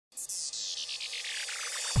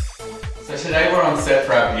So today we're on set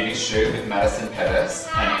for our beauty shoot with Madison Pettis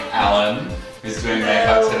and Allan, who's doing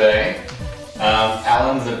makeup today.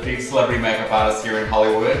 Allan's a big celebrity makeup artist here in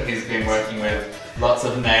Hollywood. He's been working with lots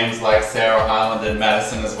of names like Sarah Hyland and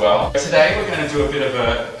Madison as well. Today we're going to do a bit of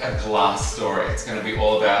a glass story. It's going to be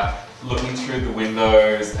all about looking through the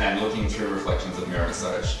windows and looking through reflections of mirrors, so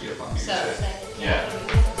it should be a fun beauty shoot. Yeah.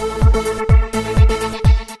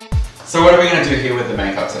 So what are we going to do here with the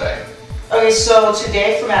makeup today? Okay, so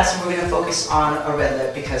today for Madison we're going to focus on a red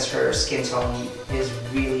lip because her skin tone is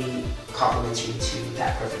really complementary to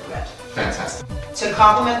that perfect red. Fantastic. To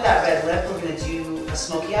complement that red lip, we're going to do a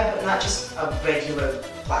smoky eye, but not just a regular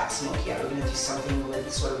black smoky eye. We're going to do something with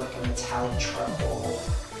sort of like a metallic charcoal,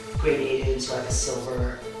 gradated into like a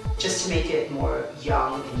silver, just to make it more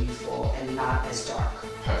young and youthful and not as dark.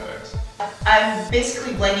 Perfect. I'm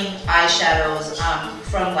basically blending eyeshadows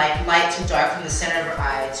from like light to dark from the center of her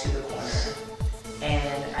eye to the corner.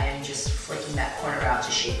 And I am just flicking that corner out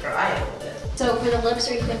to shape her eye a little bit. So for the lips,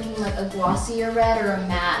 are you thinking like a glossier red or a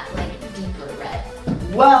matte, like deeper red?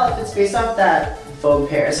 Well, if it's based off that Vogue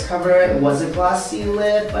Paris cover, it was a glossy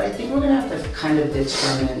lip, but I think we're going to have to kind of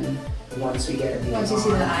determine once we get it. Once you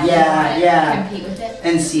see the eye, yeah. compete with it?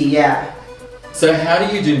 And see, yeah. So how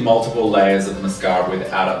do you do multiple layers of mascara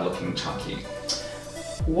without it looking chunky?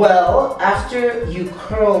 Well, after you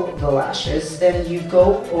curl the lashes, then you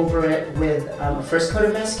go over it with a first coat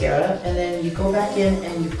of mascara, and then you go back in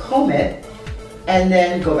and you comb it, and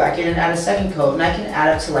then go back in and add a second coat. And I can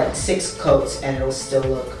add up to like 6 coats and it'll still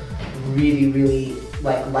look really, really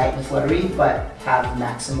like light and fluttery, but have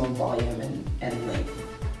maximum volume and length.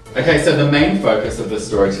 Okay, so the main focus of the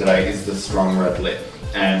story today is the strong red lip.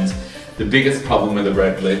 And the biggest problem with a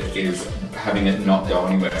red lip is having it not go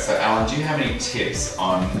anywhere. So Allan, do you have any tips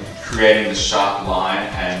on creating the sharp line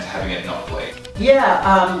and having it not bleed?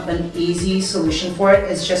 Yeah, an easy solution for it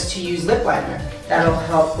is just to use lip liner. That'll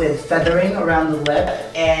help with feathering around the lip,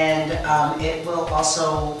 and it will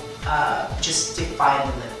also just define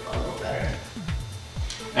the lip a little better.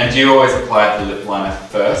 And do you always apply the lip liner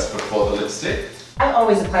first before the lipstick? I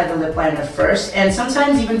always apply the lip liner first, and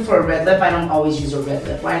sometimes even for a red lip, I don't always use a red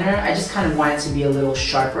lip liner. I just kind of want it to be a little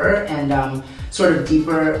sharper and sort of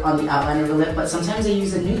deeper on the outline of the lip, but sometimes I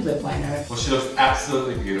use a nude lip liner. Well, she looks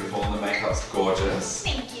absolutely beautiful and the makeup's gorgeous.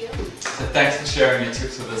 Thank you. So thanks for sharing your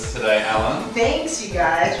tips with us today, Allan. Thanks, you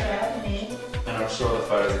guys, for having me. And I'm sure the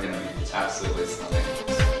photos are going to be absolutely stunning.